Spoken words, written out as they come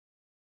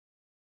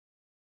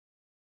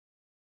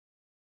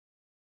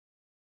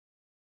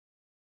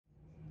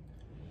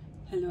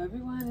Hello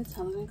everyone, it's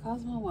Helen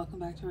Cosmo. Welcome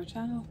back to our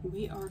channel.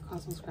 We are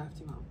Cosmo's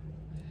Crafty Mom.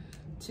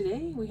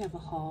 Today we have a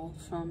haul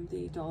from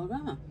the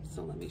Dollarama,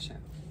 so let me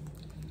share.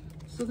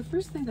 So the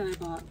first thing that I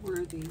bought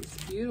were these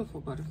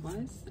beautiful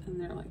butterflies, and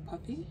they're like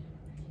puffy.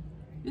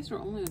 These were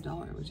only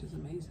 $1, which is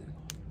amazing.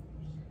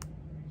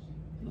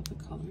 Love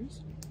the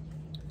colors.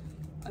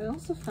 I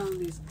also found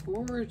these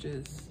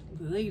gorgeous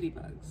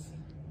ladybugs.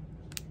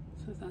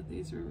 So I thought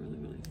these were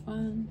really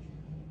fun.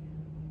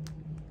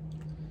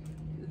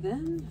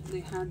 Then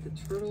they had the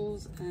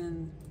turtles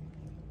and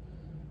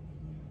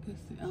I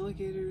guess the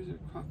alligators or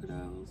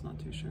crocodiles, not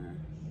too sure.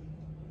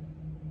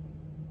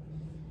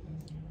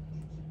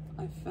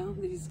 I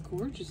found these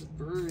gorgeous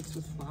birds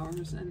with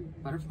flowers and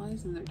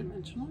butterflies, and they're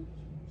dimensional.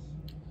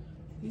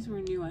 These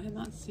were new. I had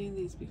not seen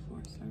these before.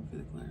 Sorry for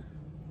the glare,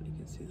 but you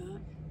can see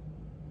that.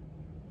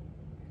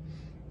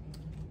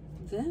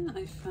 Then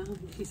I found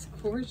these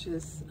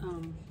gorgeous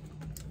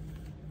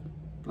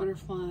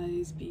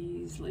butterflies,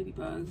 bees,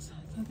 ladybugs.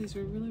 I thought these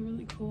were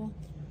really cool.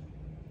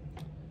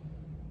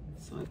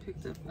 So I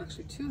picked up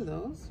actually 2 of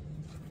those.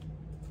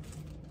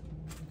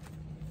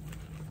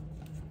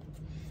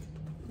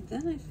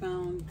 Then I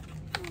found,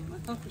 I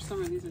thought for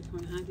summer these would come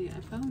in handy. I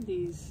found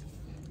these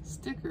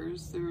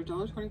stickers. They were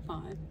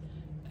 $1.25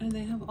 and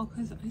they have all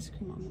kinds of ice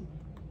cream on them.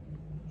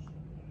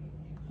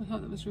 I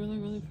thought that was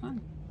really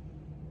fun.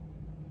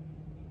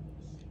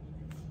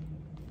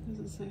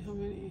 Doesn't say how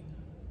many.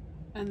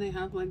 And they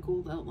have like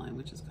gold outline,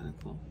 which is kind of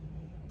cool.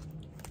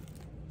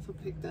 So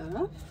pick that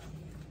up.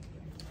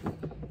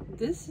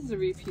 This is a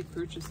repeat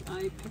purchase.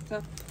 I picked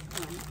up,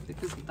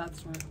 because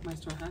that's where my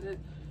store had it,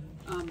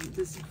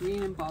 this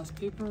green embossed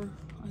paper.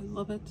 I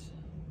love it.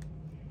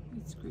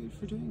 It's great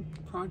for doing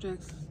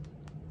projects.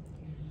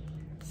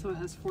 So it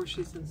has 4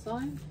 sheets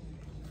inside.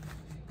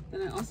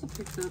 Then I also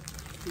picked up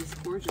this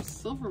gorgeous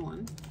silver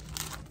one.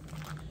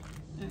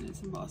 And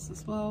it's embossed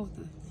as well with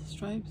the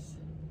stripes.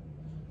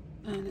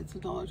 And it's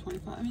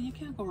 $1.25. I mean, you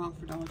can't go wrong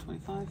for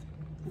 $1.25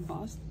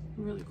 embossed.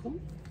 Really cool.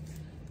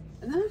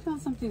 And then I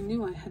found something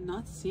new I had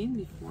not seen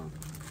before,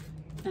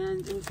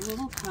 and it was a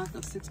little pack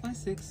of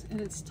 6x6, and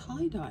it's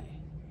tie-dye.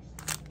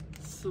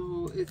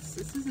 So this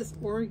is this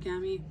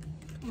origami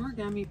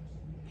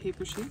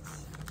paper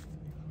sheets.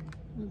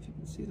 I don't know if you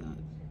can see that.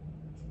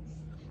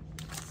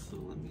 So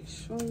let me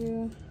show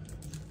you.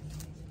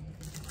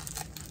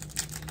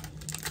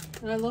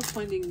 And I love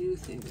finding new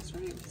things,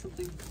 right?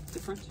 Something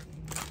different.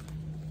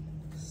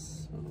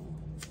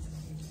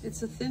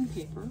 It's a thin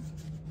paper,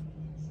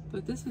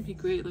 but this would be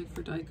great like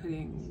for die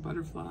cutting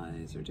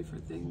butterflies or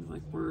different things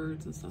like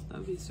birds and stuff. That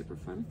would be super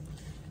fun.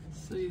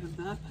 So you have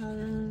that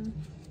pattern.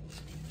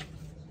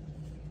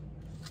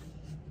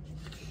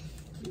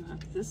 You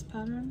have this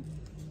pattern.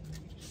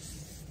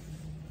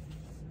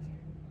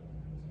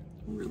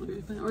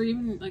 Really fun. Or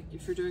even like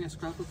if you're doing a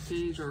scrapbook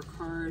page or a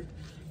card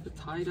with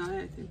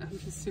tie-dye, I think that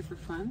would be super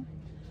fun.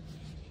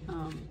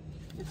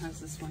 It has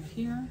this one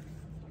here,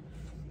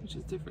 which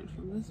is different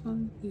from this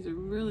one. These are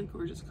really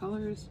gorgeous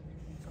colors.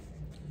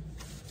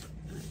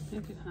 And I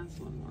think it has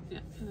one more.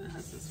 Yeah, and it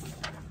has this one.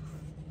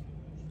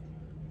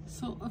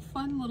 So a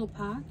fun little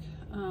pack,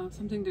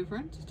 something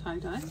different,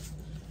 tie-dye.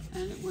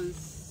 And it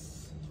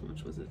was, how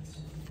much was it?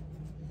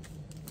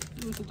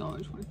 It was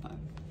 $1.25.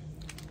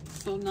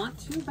 So not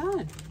too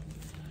bad.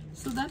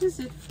 So that is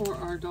it for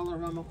our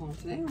Dollarama haul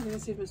today. We're gonna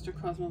see if Mr.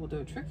 Cosmo will do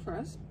a trick for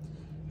us.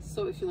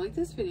 So if you like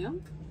this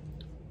video,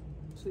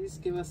 please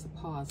give us a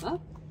paws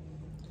up.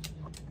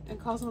 And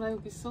Cosmo and I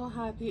would be so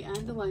happy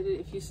and delighted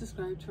if you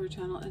subscribed to our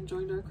channel and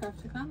joined our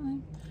crafty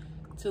family.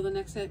 Till the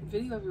next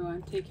video,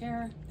 everyone, take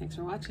care. Thanks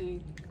for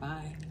watching.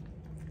 Bye.